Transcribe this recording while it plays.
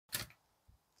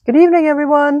Good evening,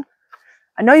 everyone.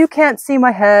 I know you can't see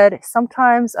my head.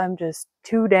 Sometimes I'm just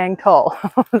too dang tall.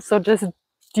 So just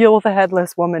deal with a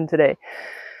headless woman today.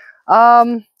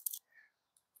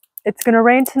 It's gonna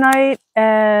rain tonight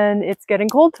and it's getting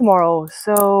cold tomorrow.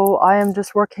 So I am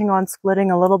just working on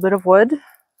splitting a little bit of wood.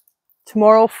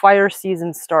 Tomorrow, fire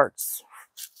season starts.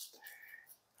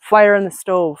 Fire in the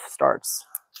stove starts.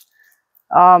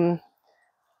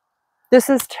 This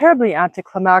is terribly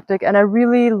anticlimactic, and I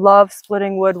really love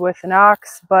splitting wood with an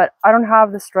axe, but I don't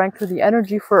have the strength or the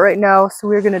energy for it right now, so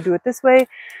we're going to do it this way.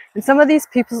 And some of these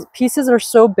pieces are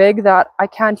so big that I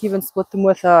can't even split them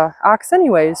with an axe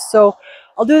anyways. So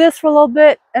I'll do this for a little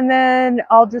bit, and then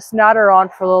I'll just natter on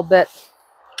for a little bit.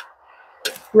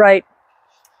 Right,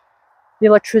 the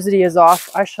electricity is off.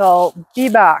 I shall be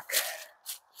back.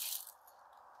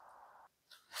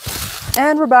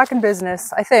 And we're back in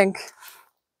business, I think.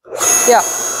 Yeah.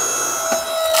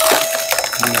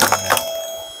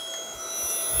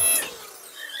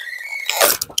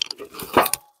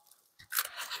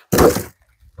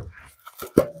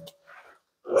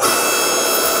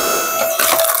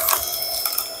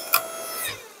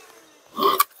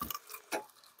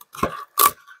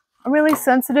 I'm really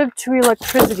sensitive to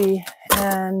electricity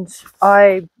and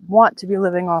I want to be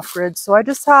living off grid, so I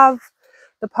just have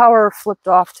the power flipped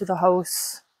off to the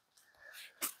house.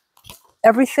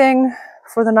 Everything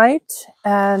for the night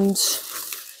and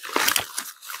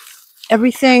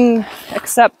everything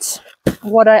except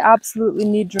what I absolutely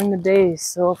need during the day.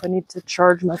 So if I need to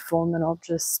charge my phone, then I'll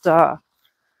just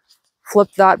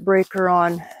flip that breaker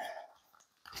on.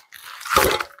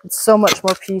 It's so much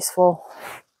more peaceful.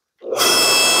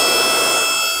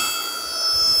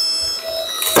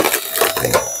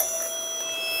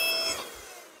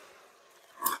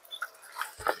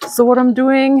 So what I'm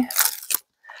doing,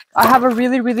 I have a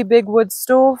really big wood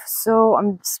stove, so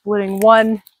I'm splitting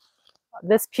one.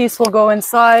 This piece will go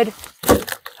inside.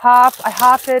 I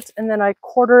half it and then I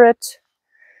quarter it,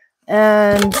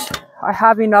 and I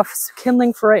have enough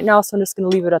kindling for right now, so I'm just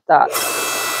going to leave it at that.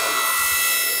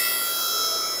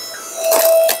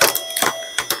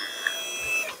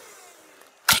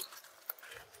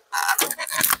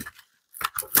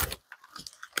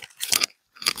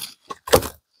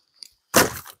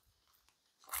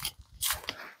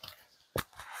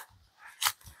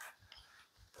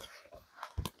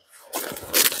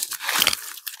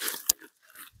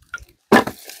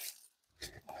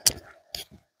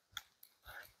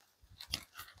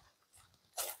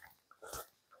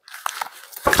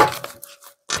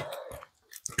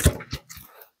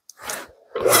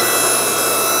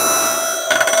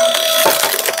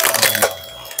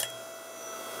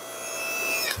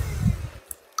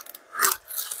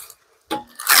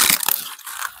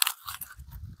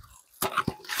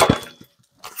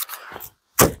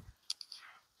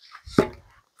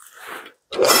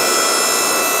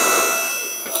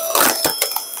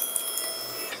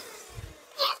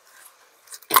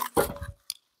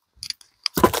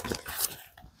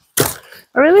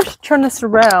 I really should turn this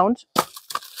around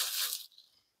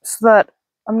so that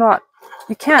I'm not,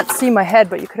 you can't see my head,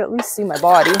 but you could at least see my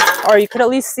body, or you could at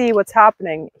least see what's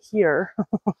happening here.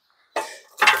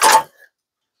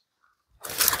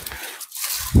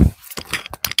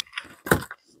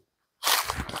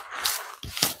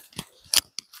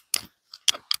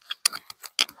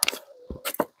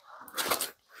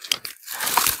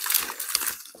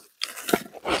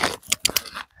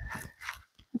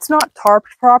 It's not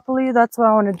tarped properly, that's why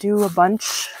I want to do a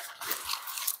bunch.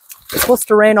 It's supposed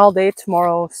to rain all day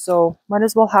tomorrow, so might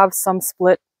as well have some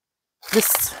split.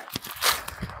 This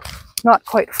not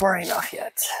quite far enough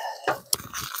yet.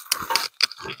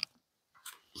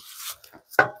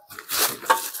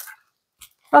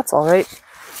 That's all right.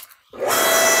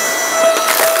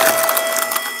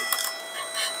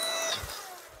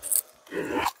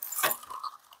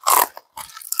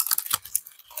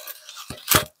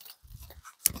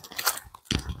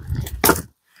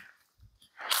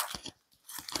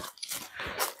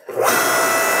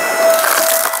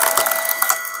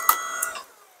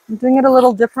 I'm doing it a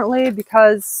little differently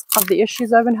because of the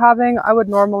issues I've been having. I would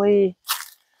normally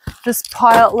just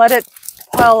let it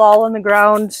pile all in the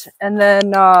ground and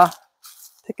then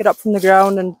pick it up from the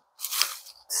ground and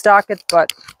stack it,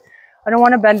 but I don't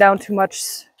want to bend down too much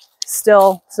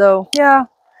still. So yeah,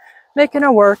 making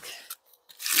it work.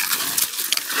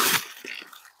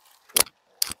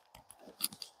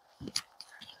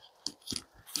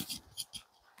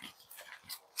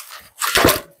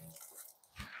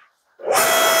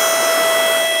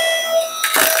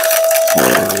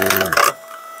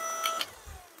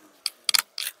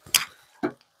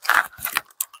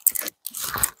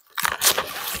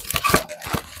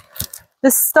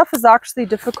 This stuff is actually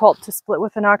difficult to split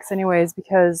with an axe anyways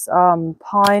because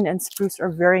pine and spruce are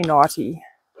very naughty.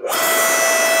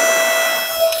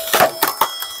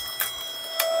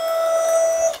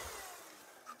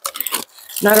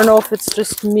 And I don't know if it's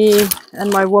just me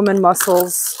and my woman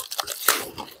muscles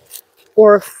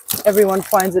or if everyone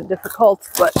finds it difficult,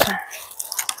 but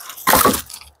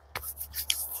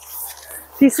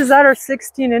pieces that are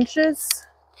 16 inches,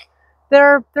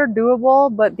 they're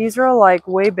doable, but these are like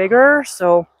way bigger,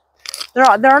 so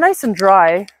they're nice and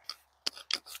dry.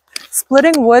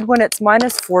 Splitting wood when it's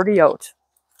 -40 out.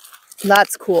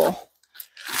 That's cool.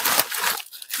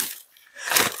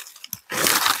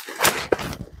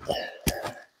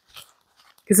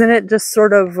 Because then it just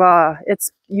sort of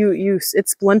it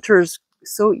splinters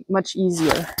so much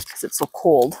easier because it's so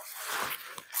cold,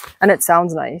 and it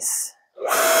sounds nice.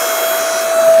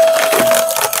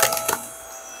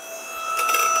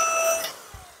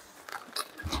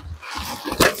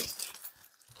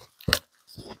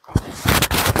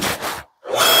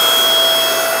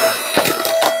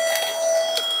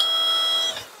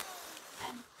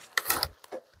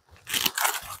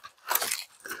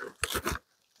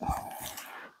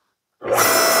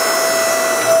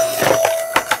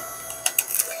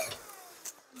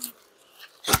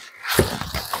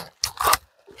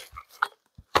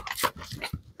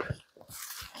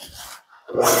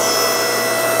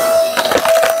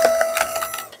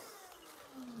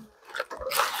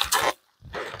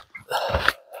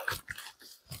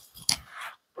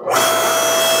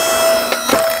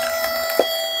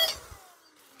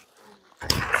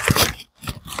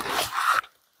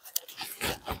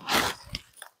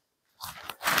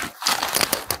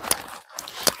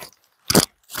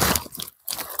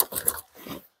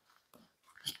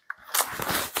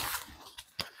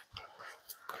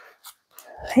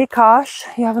 Hey Kosh,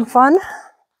 you having fun?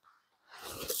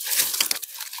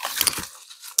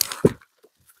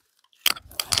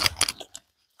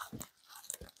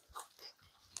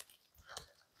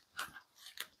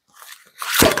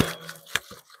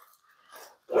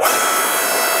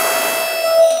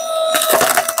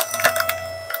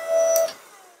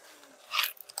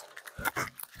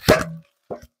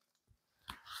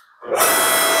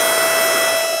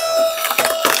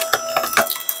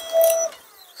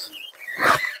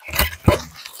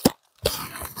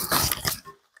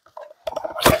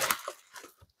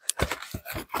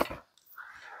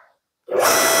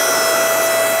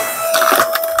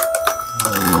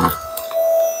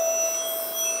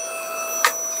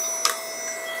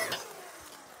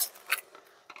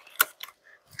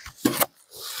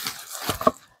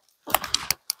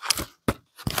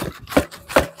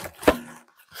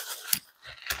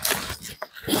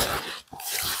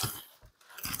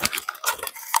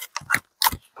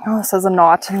 Oh, this has a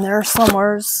knot in there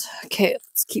somewheres. Okay,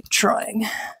 let's keep trying.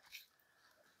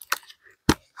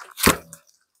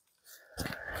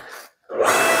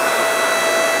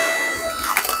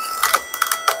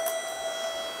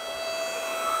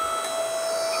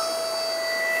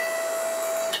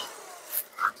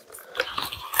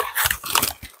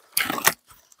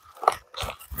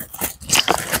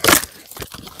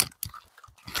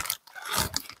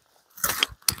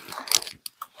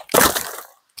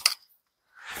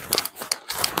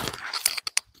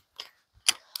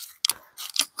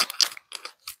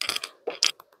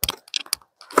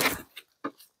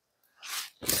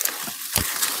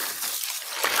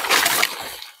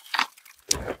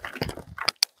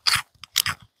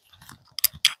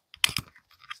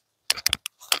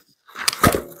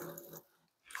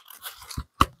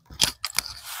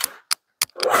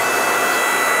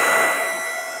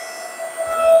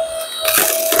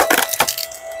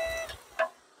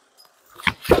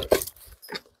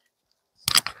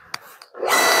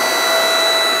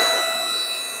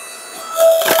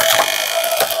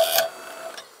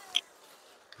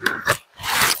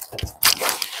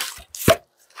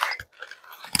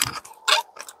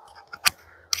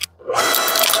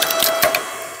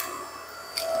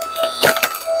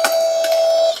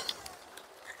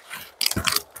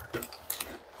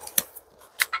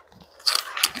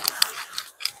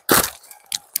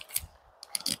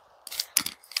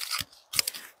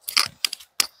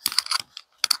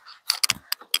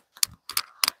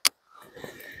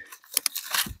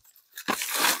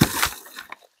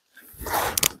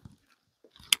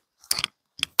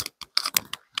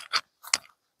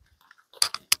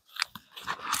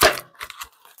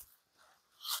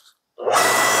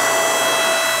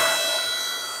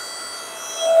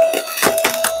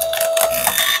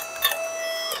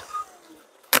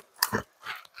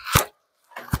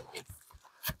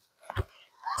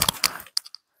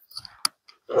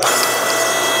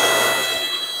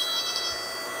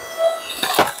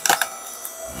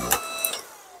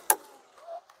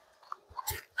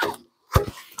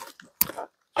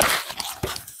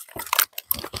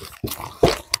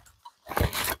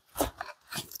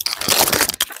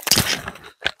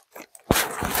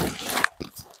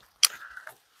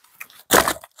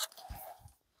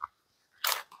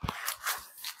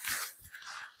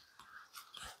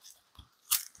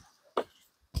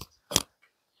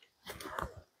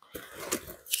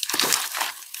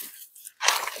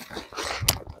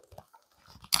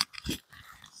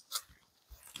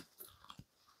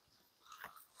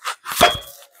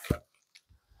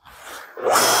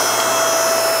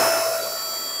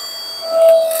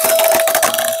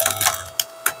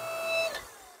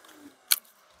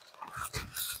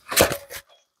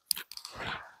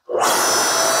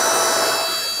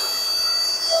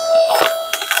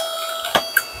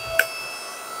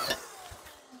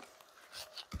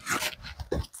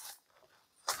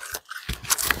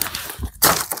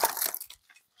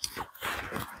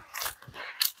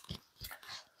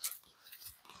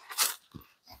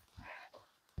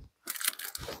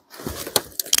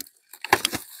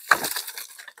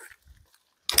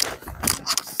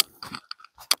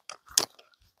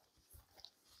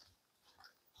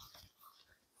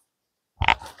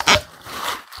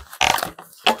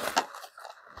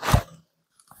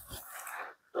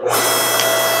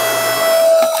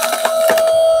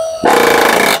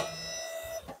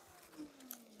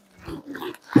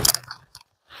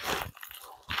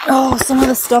 Oh, some of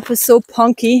the stuff is so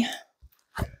punky.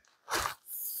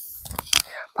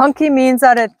 Punky means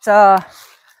that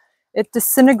it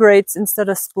disintegrates instead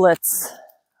of splits.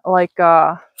 Like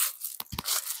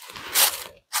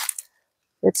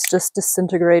it's just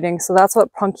disintegrating. So that's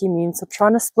what punky means. So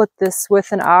trying to split this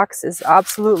with an axe is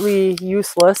absolutely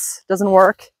useless. Doesn't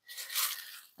work.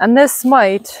 And this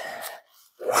might.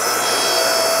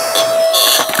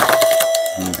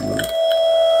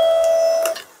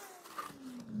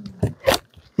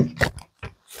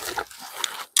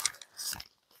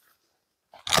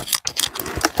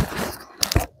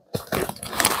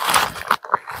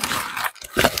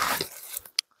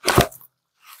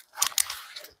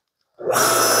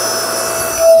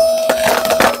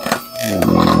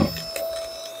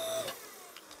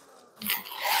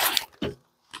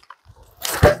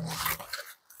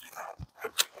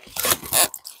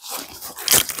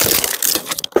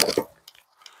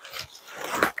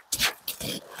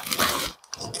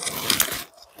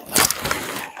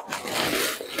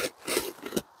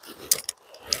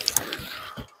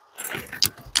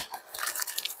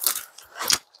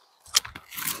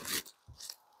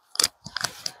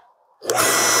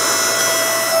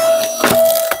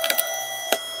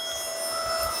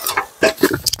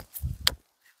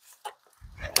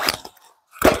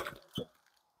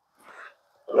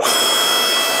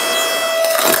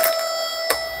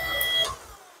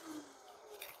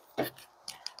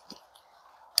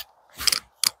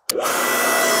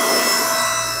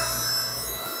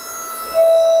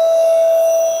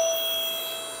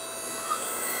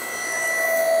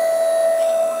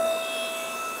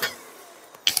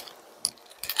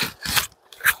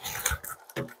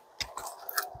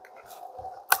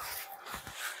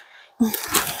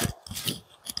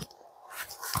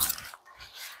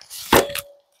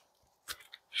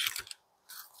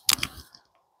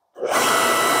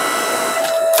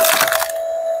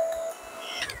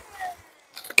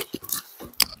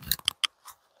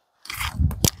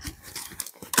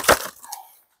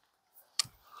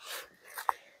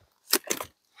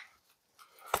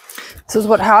 This is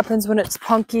what happens when it's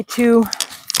punky too.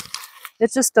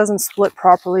 It just doesn't split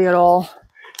properly at all.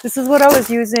 This is what I was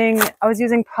using. I was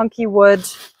using punky wood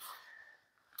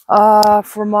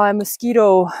for my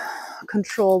mosquito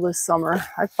control this summer.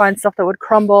 I'd find stuff that would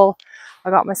crumble. I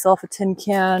got myself a tin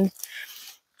can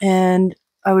and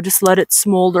I would just let it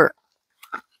smolder.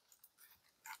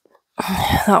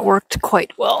 That worked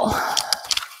quite well.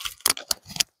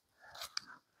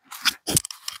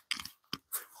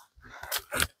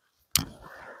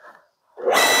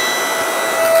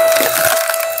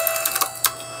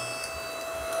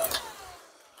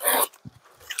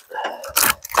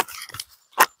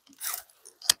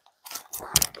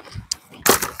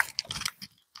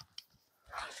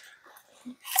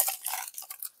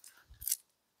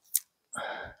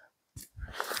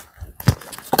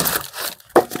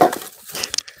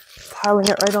 Piling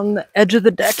it right on the edge of the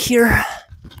deck here.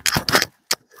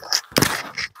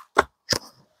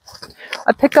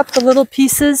 I pick up the little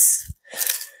pieces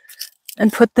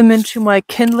and put them into my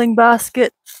kindling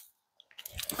basket.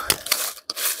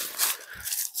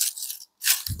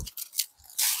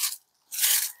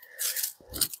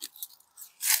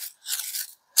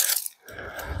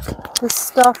 This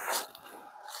stuff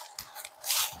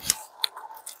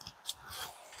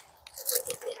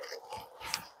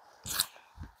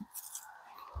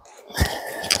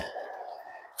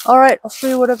all right, I'll show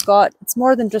you what I've got. It's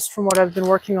more than just from what I've been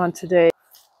working on today,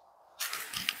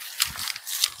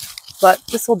 but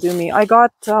this will do me. I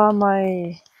got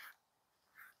my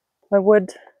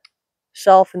wood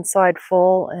shelf inside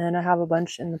full, and I have a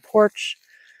bunch in the porch.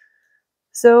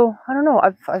 So I don't know.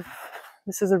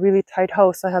 This is a really tight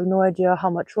house. I have no idea how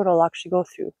much wood I'll actually go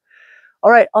through.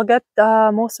 All right, I'll get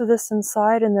most of this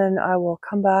inside, and then I will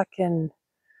come back and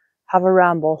have a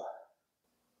ramble.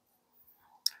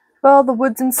 Well, the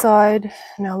wood's inside.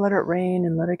 Now let it rain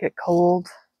and let it get cold.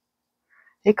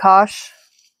 Hey, Kosh.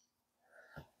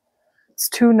 It's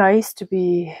too nice to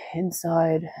be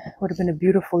inside. Would have been a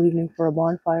beautiful evening for a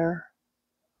bonfire.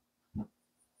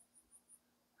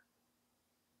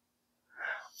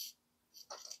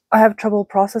 I have trouble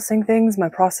processing things. My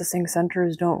processing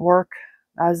centers don't work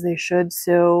as they should,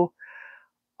 so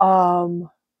I'm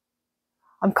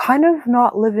kind of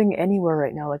not living anywhere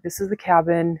right now. Like, this is the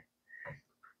cabin.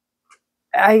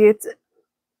 I've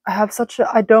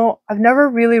never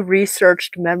really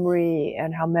researched memory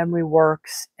and how memory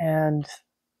works and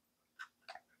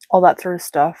all that sort of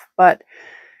stuff, but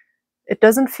it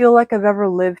doesn't feel like I've ever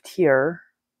lived here.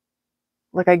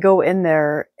 Like, I go in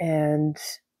there and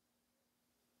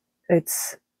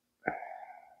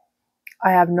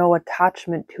I have no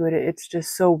attachment to it. It's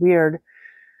just so weird.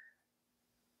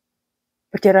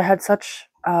 But yet I had such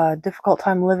a difficult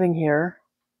time living here.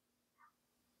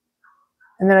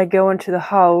 And then I go into the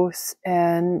house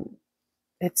and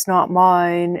it's not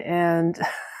mine, and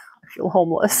I feel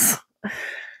homeless.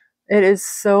 It is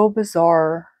so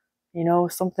bizarre. You know,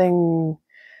 some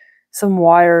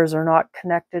wires are not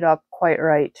connected up quite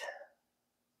right.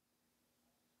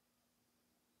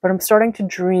 But I'm starting to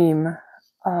dream.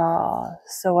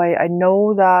 So I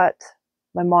know that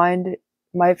my mind,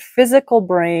 my physical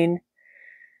brain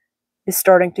is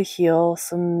starting to heal.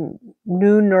 Some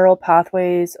new neural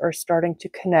pathways are starting to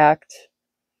connect.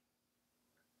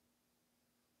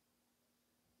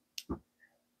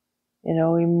 You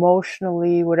know,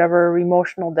 emotionally, whatever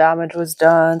emotional damage was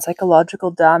done,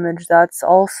 psychological damage, that's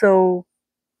also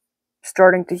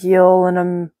starting to heal.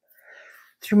 And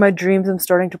through my dreams, I'm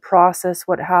starting to process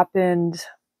what happened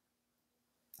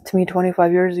to me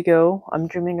 25 years ago. I'm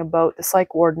dreaming about the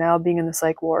psych ward now, being in the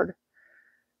psych ward.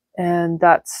 And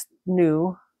that's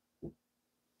new.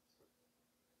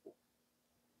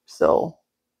 So,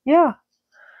 yeah.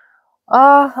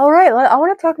 All right. I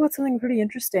want to talk about something pretty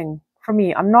interesting for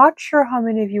me. I'm not sure how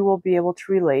many of you will be able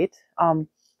to relate.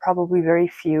 Probably very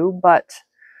few, but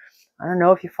I don't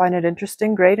know if you find it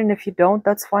interesting, great. And if you don't,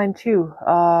 that's fine too.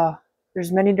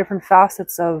 There's many different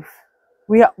facets of,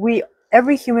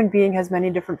 every human being has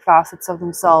many different facets of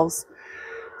themselves.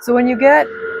 So when you not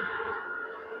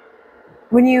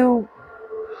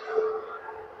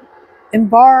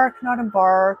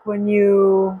embark,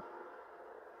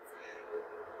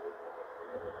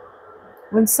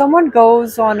 when someone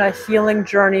goes on a healing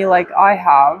journey like I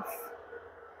have,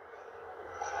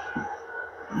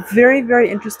 very, very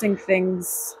interesting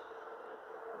things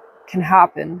can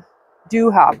happen, do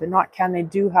happen, not can, they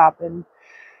do happen.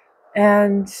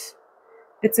 And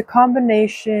it's a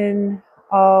combination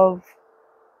of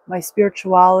my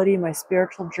spirituality, my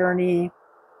spiritual journey,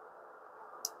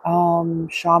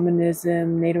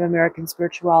 shamanism, Native American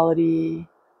spirituality,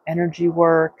 energy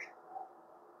work,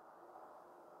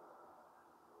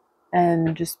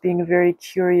 and just being a very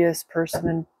curious person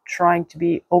and trying to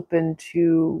be open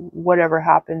to whatever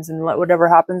happens and let whatever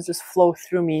happens just flow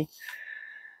through me.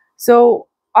 So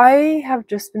I have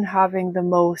just been having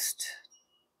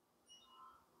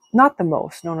not the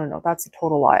most, no, that's a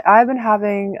total lie. I've been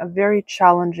having a very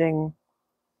challenging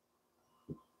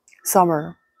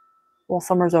summer. Well,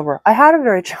 summer's over. I had a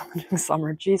very challenging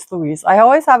summer. Jeez Louise. I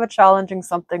always have a challenging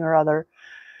something or other.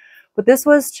 But this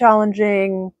was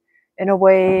challenging in a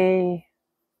way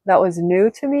that was new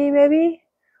to me, maybe.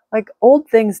 Like, old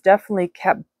things definitely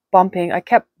kept bumping. I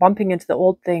kept bumping into the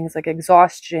old things, like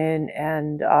exhaustion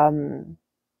and,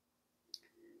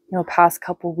 past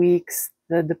couple weeks,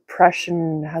 the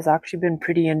depression has actually been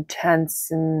pretty intense,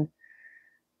 and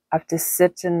I have to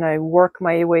sit and I work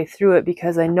my way through it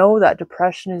because I know that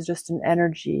depression is just an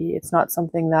energy. It's not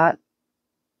something that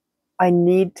I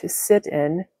need to sit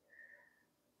in.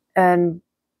 And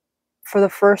for the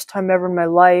first time ever in my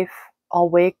life, I'll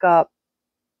wake up.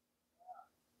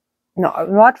 No,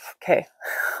 I'm not okay.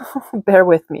 Bear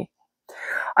with me.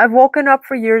 I've woken up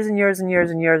for years and years and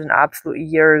years and years and absolute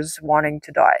years wanting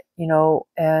to die,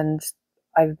 and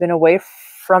I've been away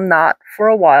from that for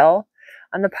a while.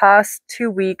 And the past 2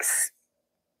 weeks,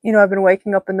 I've been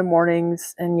waking up in the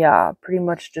mornings and yeah, pretty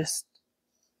much just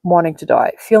wanting to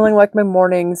die. Feeling like my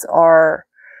mornings are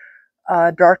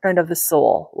a dark night of the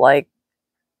soul. Like,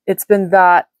 it's been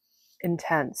that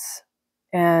intense.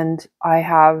 And I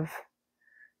have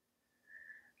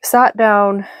sat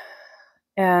down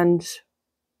and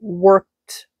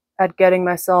worked at getting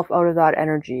myself out of that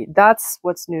energy. That's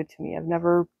what's new to me. I've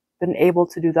never been able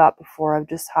to do that before. I've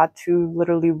just had to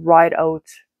literally ride out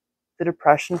the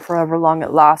depression for however long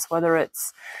it lasts, whether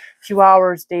it's a few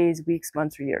hours, days, weeks,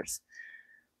 months, or years.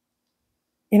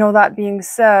 That being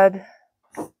said,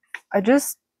 I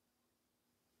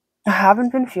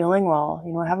haven't been feeling well.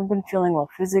 I haven't been feeling well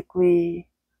physically.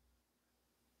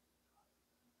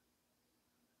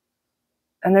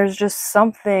 And there's just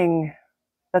something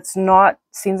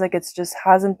seems like it's just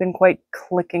hasn't been quite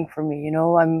clicking for me.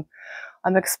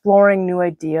 I'm exploring new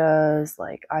ideas,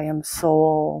 like I am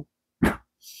soul.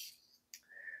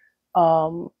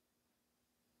 I'm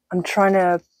trying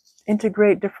to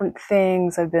integrate different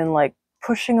things. I've been like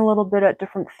pushing a little bit at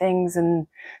different things and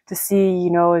to see,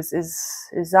 is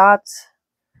that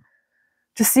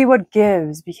to see what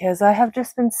gives, because I have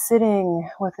just been sitting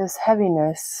with this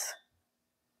heaviness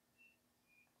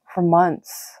for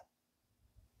months.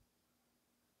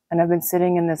 And I've been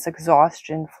sitting in this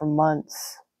exhaustion for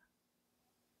months.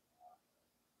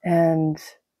 And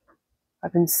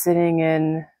I've been sitting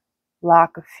in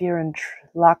lack of fear.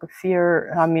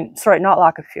 I mean, sorry, not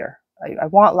lack of fear. I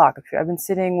want lack of fear. I've been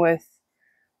sitting with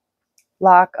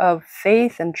lack of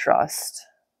faith and trust.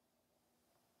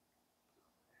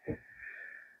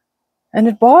 And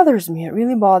it bothers me. It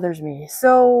really bothers me.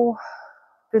 So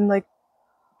I've been like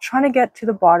trying to get to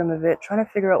the bottom of it, trying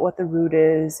to figure out what the root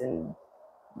is, and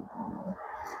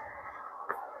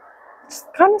just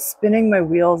kind of spinning my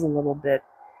wheels a little bit.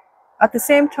 At the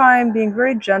same time, being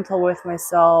very gentle with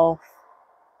myself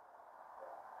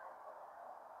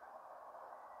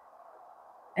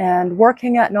and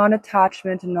working at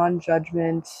non-attachment and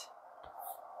non-judgment.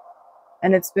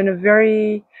 And it's been a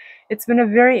very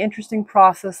interesting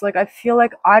process. Like, I feel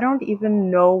like I don't even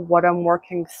know what I'm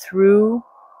working through.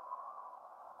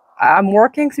 I'm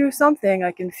working through something.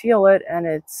 I can feel it, and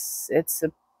it's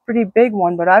a pretty big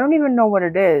one, but I don't even know what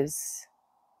it is.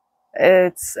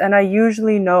 And I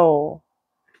usually know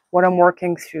what I'm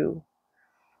working through,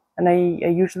 and I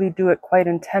usually do it quite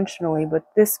intentionally, but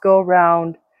this go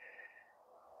round,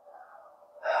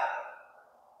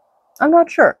 I'm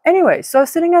not sure. Anyway, so I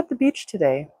was sitting at the beach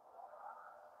today,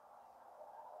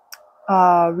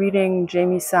 reading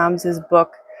Jamie Sams's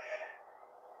book,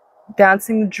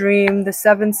 Dancing the Dream, The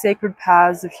 7 Sacred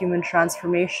Paths of Human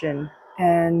Transformation.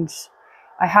 And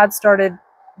I had started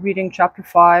reading chapter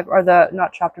 5, or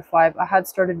not chapter 5, I had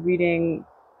started reading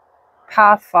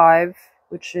path 5,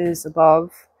 which is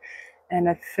above. And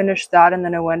I finished that, and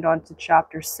then I went on to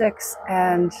chapter 6.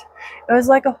 And it was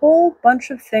like a whole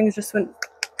bunch of things just went,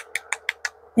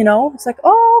 it's like,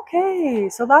 oh, okay,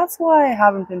 so that's why I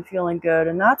haven't been feeling good,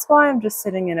 and that's why I'm just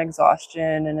sitting in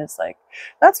exhaustion. And it's like,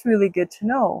 that's really good to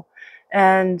know.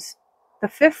 And the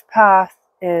 5th path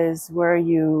is where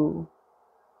you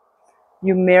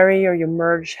marry or you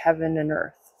merge heaven and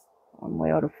earth. I'm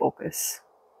way out of focus.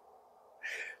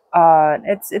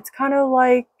 It's kind of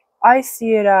like, I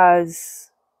see it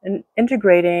as an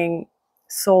integrating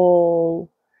soul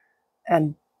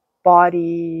and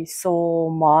body,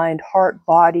 soul, mind, heart,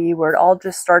 body, where it all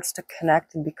just starts to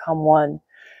connect and become one.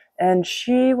 And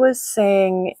she was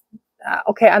saying,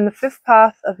 okay, and the 5th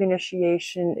path of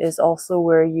initiation is also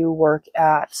where you work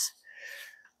at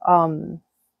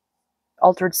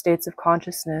altered states of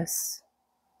consciousness,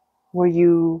 where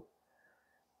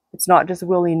it's not just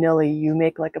willy-nilly, you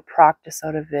make like a practice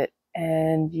out of it,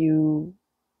 and you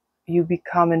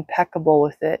become impeccable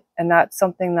with it. And that's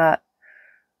something that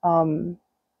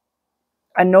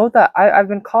I know that I've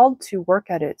been called to work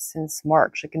at it since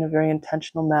March, like in a very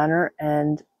intentional manner,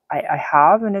 and I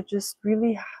have, and it just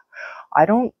really, I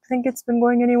don't think it's been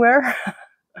going anywhere.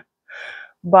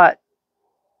 But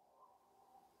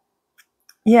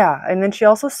yeah, and then she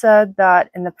also said that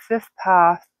in the 5th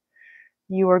path,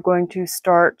 you are going to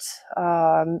start,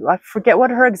 I forget what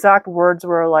her exact words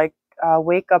were, like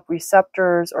wake up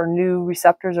receptors, or new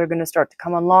receptors are going to start to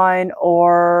come online,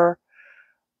 or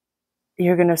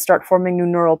you're going to start forming new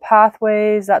neural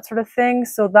pathways, that sort of thing.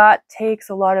 So that takes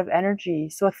a lot of energy.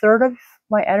 So 1/3 of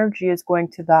my energy is going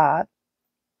to that.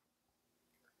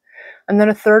 And then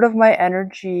 1/3 of my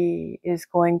energy is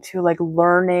going to like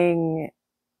learning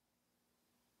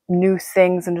new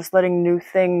things and just letting new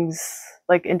things,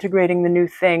 like integrating the new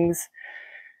things.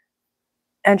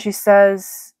 And she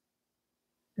says,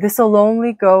 this will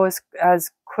only go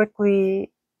as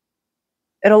quickly,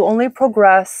 it'll only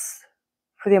progress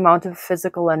for the amount of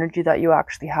physical energy that you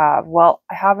actually have. Well,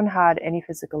 I haven't had any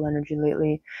physical energy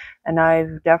lately, and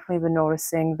I've definitely been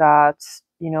noticing that,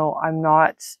 I'm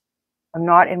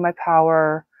not in my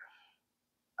power.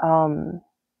 I'm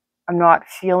not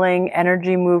feeling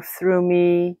energy move through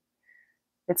me.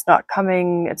 It's not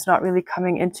really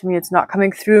coming into me. It's not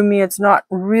coming through me. It's not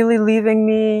really leaving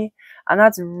me. And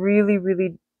that's really,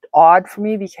 really odd for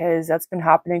me, because that's been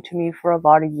happening to me for a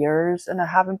lot of years, and I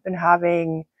haven't been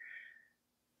having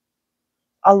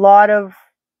a lot of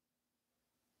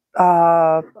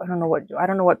I don't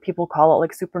know what people call it,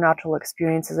 like supernatural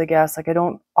experiences, I guess. Like, I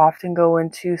don't often go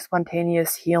into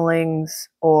spontaneous healings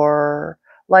or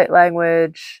light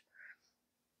language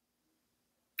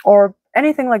or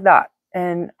anything like that.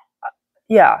 And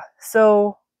yeah,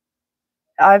 so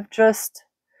I've just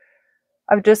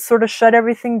sort of shut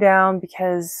everything down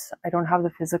because I don't have the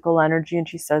physical energy. And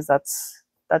she says that's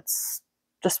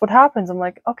just what happens. I'm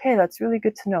like, okay, that's really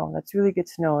good to know. That's really good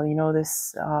to know.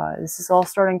 This is all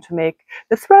starting to make,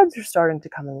 the threads are starting to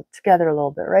come together a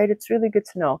little bit, right? It's really good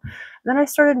to know. And then I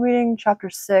started reading chapter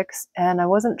 6, and I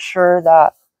wasn't sure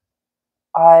that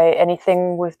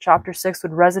anything with chapter 6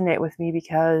 would resonate with me,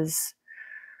 because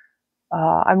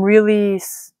I'm really,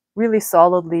 really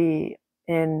solidly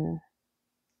in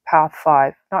path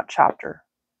 5, not chapter,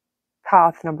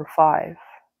 path number 5.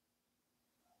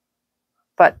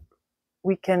 But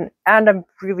and I'm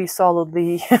really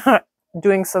solidly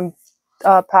doing some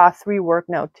path 3 work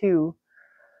now too,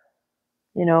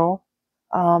 you know.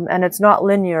 And it's not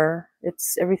linear.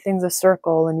 It's everything's a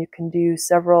circle, and you can do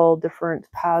several different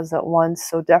paths at once.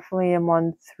 So definitely I'm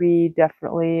on 3,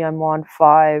 definitely I'm on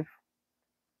 5.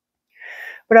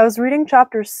 But I was reading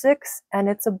chapter 6, and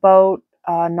it's about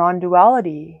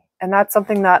non-duality. And that's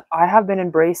something that I have been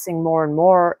embracing more and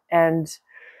more, and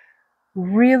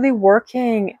really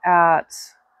working at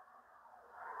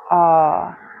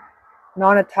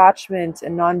non-attachment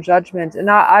and non-judgment. And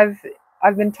I've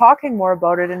been talking more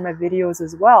about it in my videos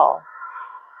as well.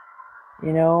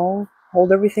 You know,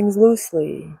 hold everything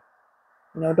loosely.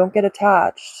 You know, don't get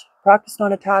attached. Practice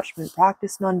non-attachment,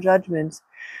 practice non-judgment.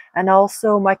 And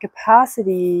also my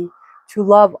capacity to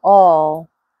love all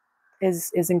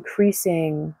is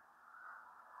increasing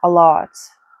a lot.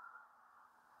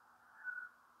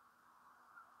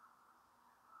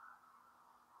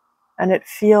 And it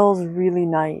feels really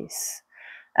nice.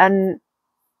 And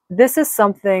this is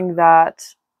something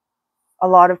that a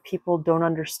lot of people don't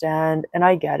understand, and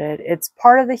I get it. It's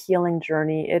part of the healing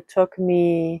journey. It took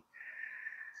me,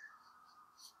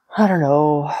 I don't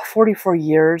know, 44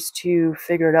 years to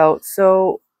figure it out.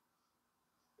 So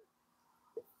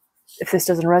if this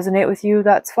doesn't resonate with you,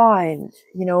 that's fine.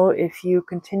 You know, if you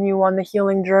continue on the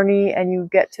healing journey and you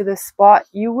get to this spot,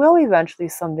 you will eventually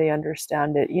someday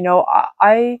understand it. You know,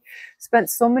 I spent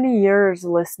so many years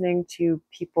listening to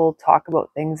people talk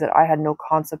about things that I had no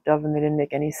concept of, and they didn't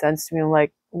make any sense to me. I'm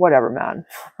like, whatever, man.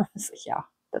 It's like, yeah,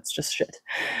 that's just shit.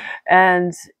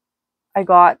 And I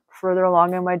got further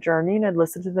along in my journey, and I'd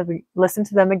listen to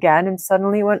them again, and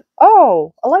suddenly went,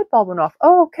 oh, a light bulb went off.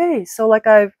 Oh, okay. So like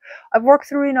I've worked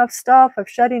through enough stuff, I've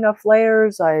shed enough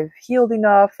layers, I've healed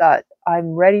enough that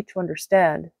I'm ready to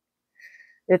understand.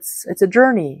 It's a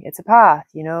journey, it's a path,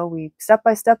 you know, we step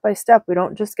by step by step. We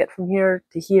don't just get from here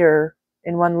to here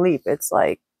in one leap. It's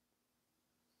like,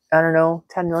 I don't know,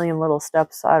 10 million little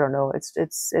steps. I don't know.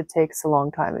 It takes a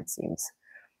long time, it seems.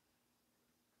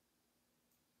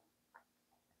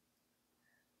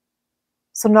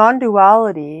 So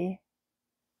non-duality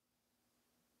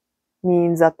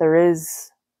means that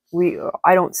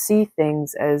I don't see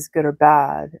things as good or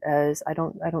bad, as I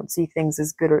don't see things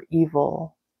as good or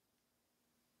evil.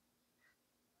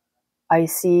 I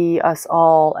see us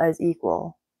all as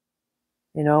equal.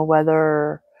 You know,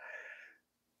 whether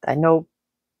I know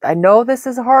this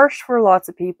is harsh for lots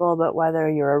of people, but whether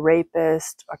you're a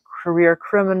rapist, a career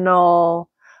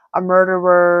criminal, a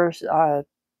murderer,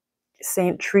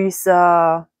 Saint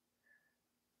Teresa,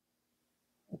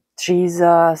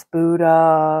 Jesus,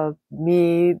 Buddha,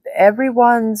 me,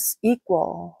 everyone's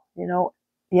equal, you know.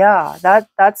 Yeah,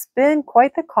 that's been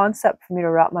quite the concept for me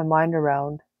to wrap my mind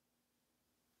around.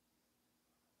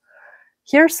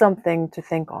 Here's something to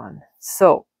think on.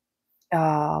 So,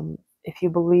 if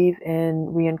you believe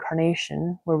in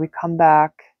reincarnation, where we come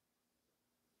back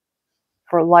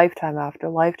for lifetime after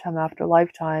lifetime after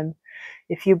lifetime,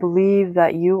 if you believe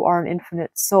that you are an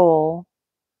infinite soul,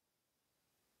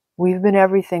 we've been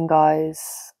everything,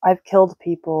 guys. I've killed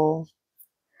people.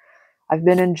 I've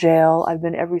been in jail. I've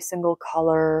been every single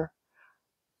color.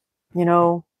 You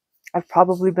know, I've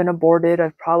probably been aborted.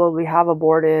 I've probably have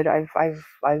aborted. I've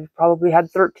probably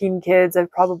had 13 kids. I've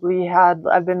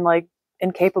been like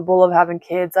incapable of having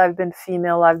kids. I've been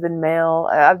female. I've been male.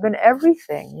 I've been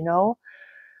everything, you know?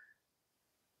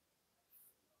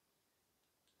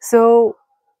 So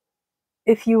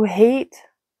if you hate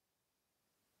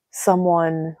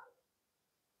someone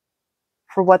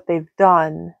for what they've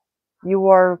done, you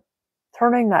are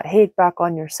turning that hate back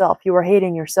on yourself. You are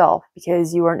hating yourself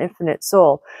because you are an infinite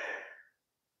soul.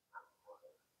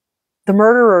 The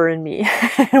murderer in me,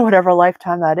 in whatever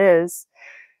lifetime that is,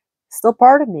 still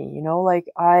part of me, you know, like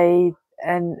I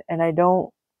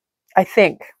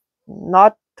think,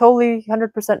 not totally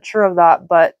 100% sure of that,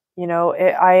 but you know,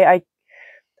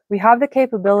 we have the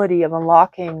capability of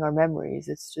unlocking our memories.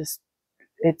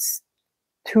 It's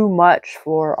too much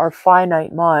for our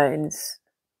finite minds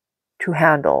to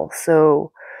handle.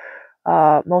 So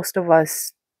most of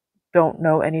us don't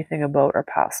know anything about our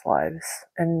past lives,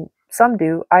 and some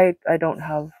do. I don't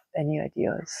have any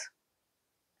ideas.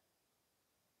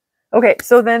 Okay,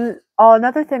 so then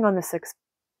another thing on the 6th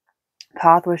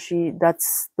path was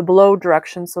that's the below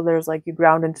direction. So there's like you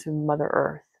ground into Mother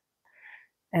Earth,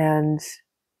 and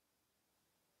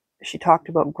she talked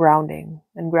about grounding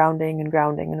and grounding and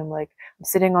grounding. And I'm like, I'm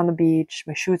sitting on the beach,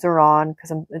 my shoes are on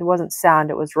because it wasn't sand,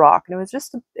 it was rock, and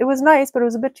it was nice, but it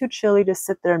was a bit too chilly to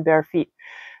sit there in bare feet.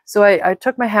 So I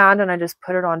took my hand and I just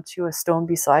put it onto a stone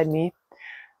beside me.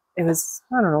 It was,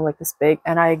 I don't know, like this big,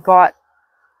 and I got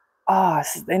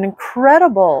an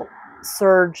incredible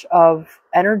surge of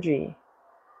energy.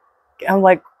 I'm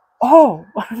like, oh,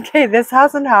 okay, this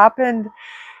hasn't happened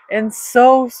in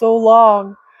so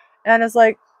long. And it's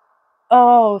like,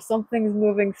 oh, something's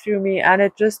moving through me, and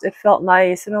it felt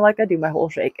nice. And like I do my whole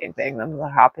shaking thing, then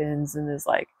that happens, and it's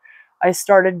like I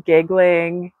started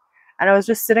giggling, and I was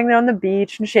just sitting there on the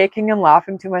beach and shaking and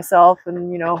laughing to myself,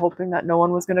 and hoping that no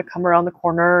one was gonna come around the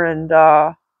corner and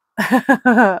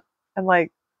and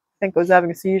like think I was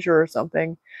having a seizure or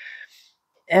something.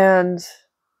 And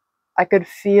I could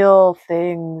feel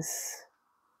things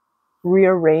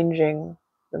rearranging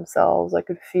themselves. I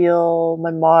could feel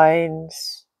my mind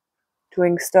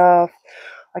doing stuff.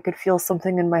 I could feel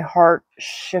something in my heart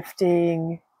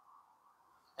shifting.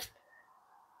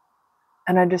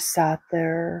 And I just sat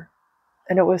there,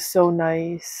 and it was so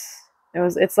nice.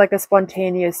 It's like a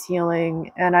spontaneous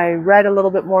healing. And I read a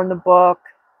little bit more in the book,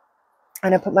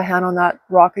 and I put my hand on that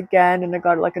rock again, and I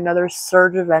got like another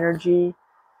surge of energy.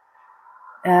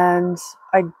 And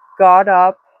I got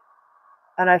up,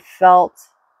 and I felt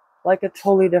like a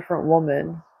totally different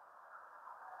woman.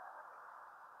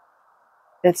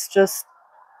 It's just,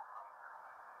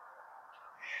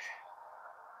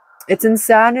 it's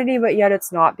insanity, but yet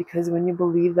it's not, because when you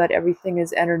believe that everything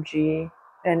is energy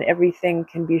and everything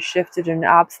can be shifted in an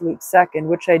absolute second,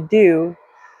 which I do,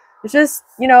 it's just,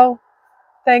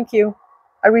 thank you.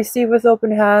 I receive with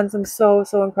open hands. I'm so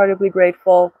incredibly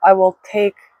grateful. I will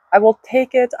take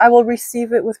it. I will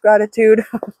receive it with gratitude.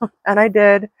 And I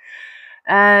did.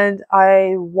 And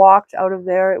I walked out of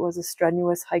there. It was a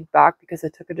strenuous hike back because I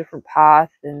took a different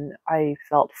path, and I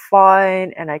felt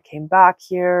fine. And I came back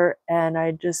here, and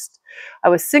I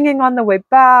was singing on the way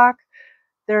back.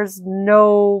 There's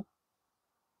no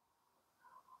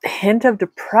hint of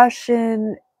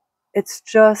depression. It's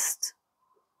just,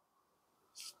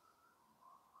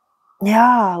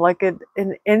 yeah, like an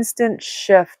instant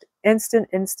shift,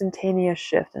 instantaneous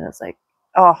shift. And it's like,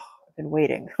 oh, I've been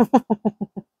waiting.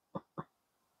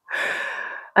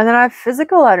 And then I have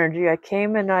physical energy. I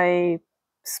came and I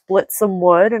split some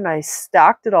wood and I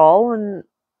stacked it all. And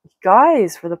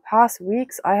guys, for the past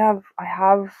weeks, I've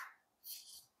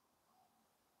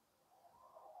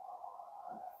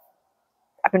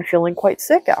been feeling quite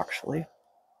sick, actually.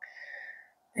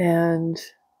 And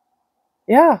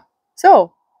yeah,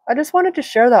 so I just wanted to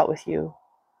share that with you.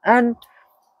 And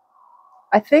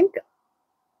I think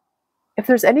if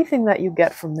there's anything that you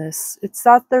get from this, it's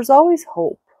that there's always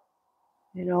hope.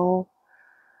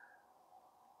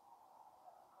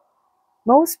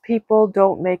 Most people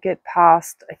don't make it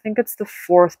past, I think it's the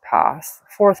fourth path.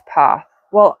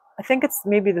 Well, I think it's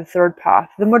maybe the third path.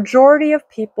 The majority of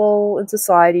people in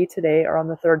society today are on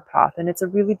the third path, and it's a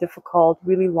really difficult,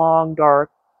 really long, dark,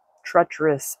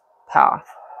 treacherous path.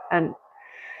 And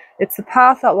it's the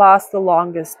path that lasts the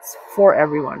longest for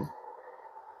everyone.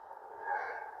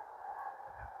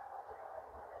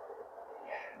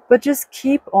 But just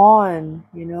keep on,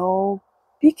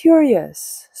 be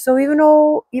curious. So even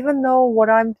though what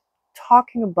I'm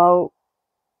talking about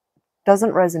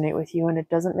doesn't resonate with you and it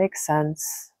doesn't make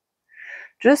sense,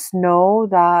 just know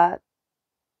that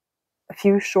a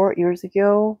few short years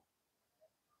ago,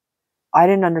 I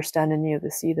didn't understand any of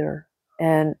this either.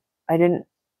 And I didn't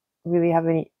really have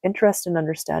any interest in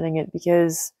understanding it,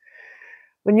 because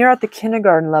when you're at the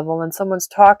kindergarten level and someone's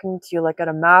talking to you like at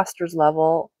a master's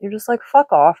level, you're just like,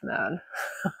 fuck off, man.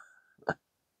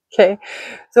 Okay.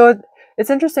 So it's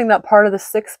interesting that part of the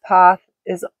sixth path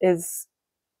is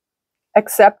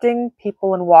accepting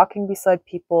people and walking beside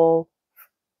people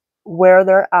where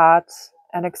they're at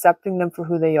and accepting them for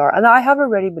who they are. And I have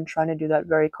already been trying to do that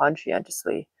very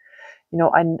conscientiously.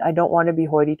 I don't want to be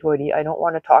hoity-toity. I don't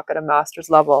want to talk at a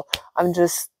master's level.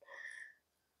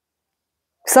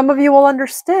 Some of you will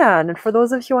understand. And for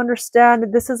those of you who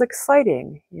understand, this is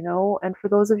exciting, and for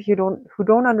those of you who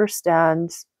don't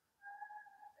understand,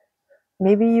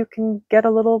 maybe you can get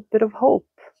a little bit of hope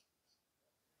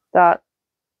that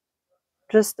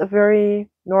just a very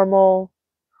normal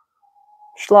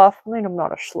schluff. I mean, I'm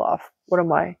not a schluff. What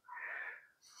am I?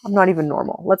 I'm not even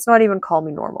normal. Let's not even call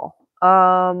me normal.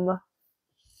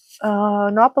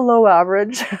 Not below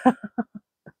average.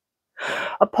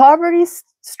 A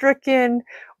poverty-stricken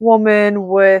woman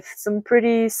with some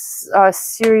pretty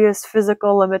serious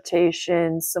physical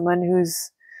limitations. Someone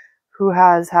who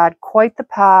has had quite the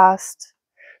past.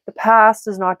 The past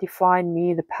does not define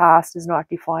me. The past does not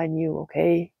define you.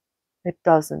 Okay, it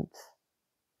doesn't.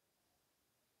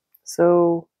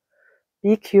 So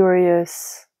be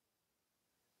curious.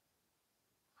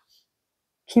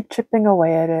 Keep chipping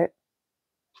away at it.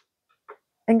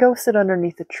 And go sit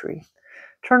underneath a tree.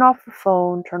 turn off the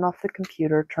phone, turn off the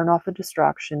computer, turn off the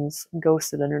distractions, and go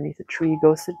sit underneath a tree,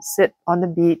 go sit on the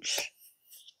beach,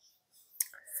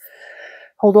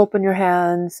 hold open your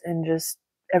hands, and just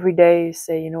every day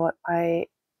say, you know what,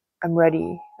 I'm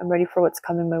ready. I'm ready for what's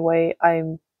coming my way. I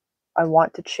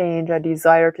want to change. I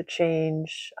desire to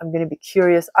change. I'm going to be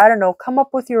curious. I don't know. Come up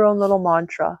with your own little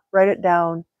mantra. Write it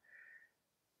down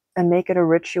and make it a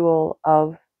ritual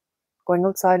of going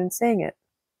outside and saying it.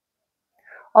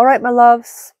 All right, my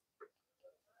loves.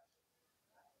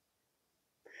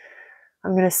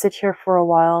 I'm going to sit here for a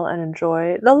while and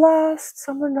enjoy the last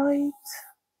summer night.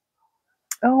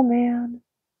 Oh, man.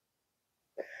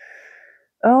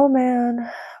 Oh, man.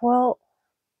 Well,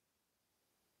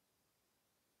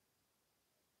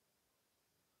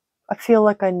 I feel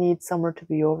like I need summer to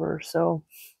be over, so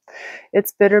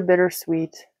it's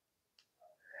bittersweet.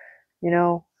 You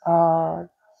know,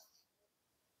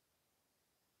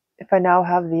 if I now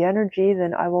have the energy,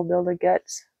 then I will be able to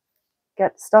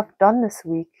get stuff done this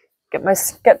week. Get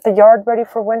the yard ready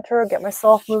for winter. Get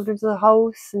myself moved into the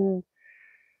house, and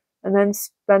then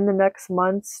spend the next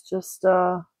months just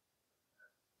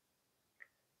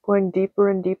going deeper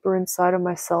and deeper inside of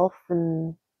myself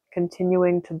and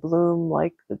continuing to bloom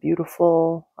like the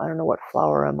beautiful. I don't know what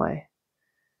flower am I.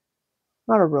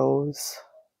 Not a rose.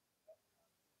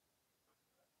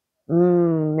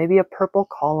 Maybe a purple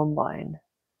columbine.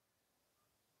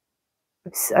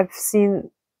 I've seen,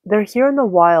 they're here in the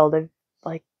wild. They're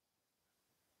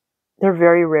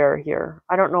very rare here.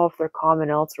 I don't know if they're common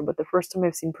elsewhere, but the first time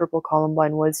I've seen purple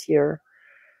columbine was here,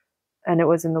 and it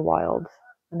was in the wild.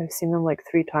 And I've seen them like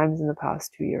 3 times in the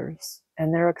past 2 years,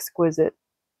 and they're exquisite,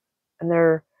 and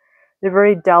they're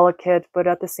very delicate, but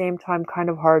at the same time kind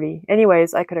of hardy.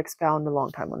 Anyways, I could expound a long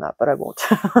time on that, but I won't.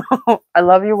 I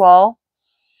love you all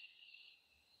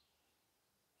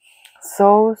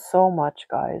so much,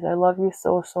 guys. I love you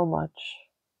so much.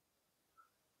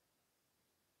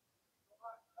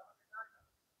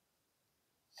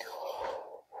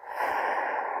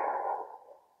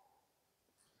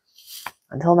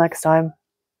 Until next time.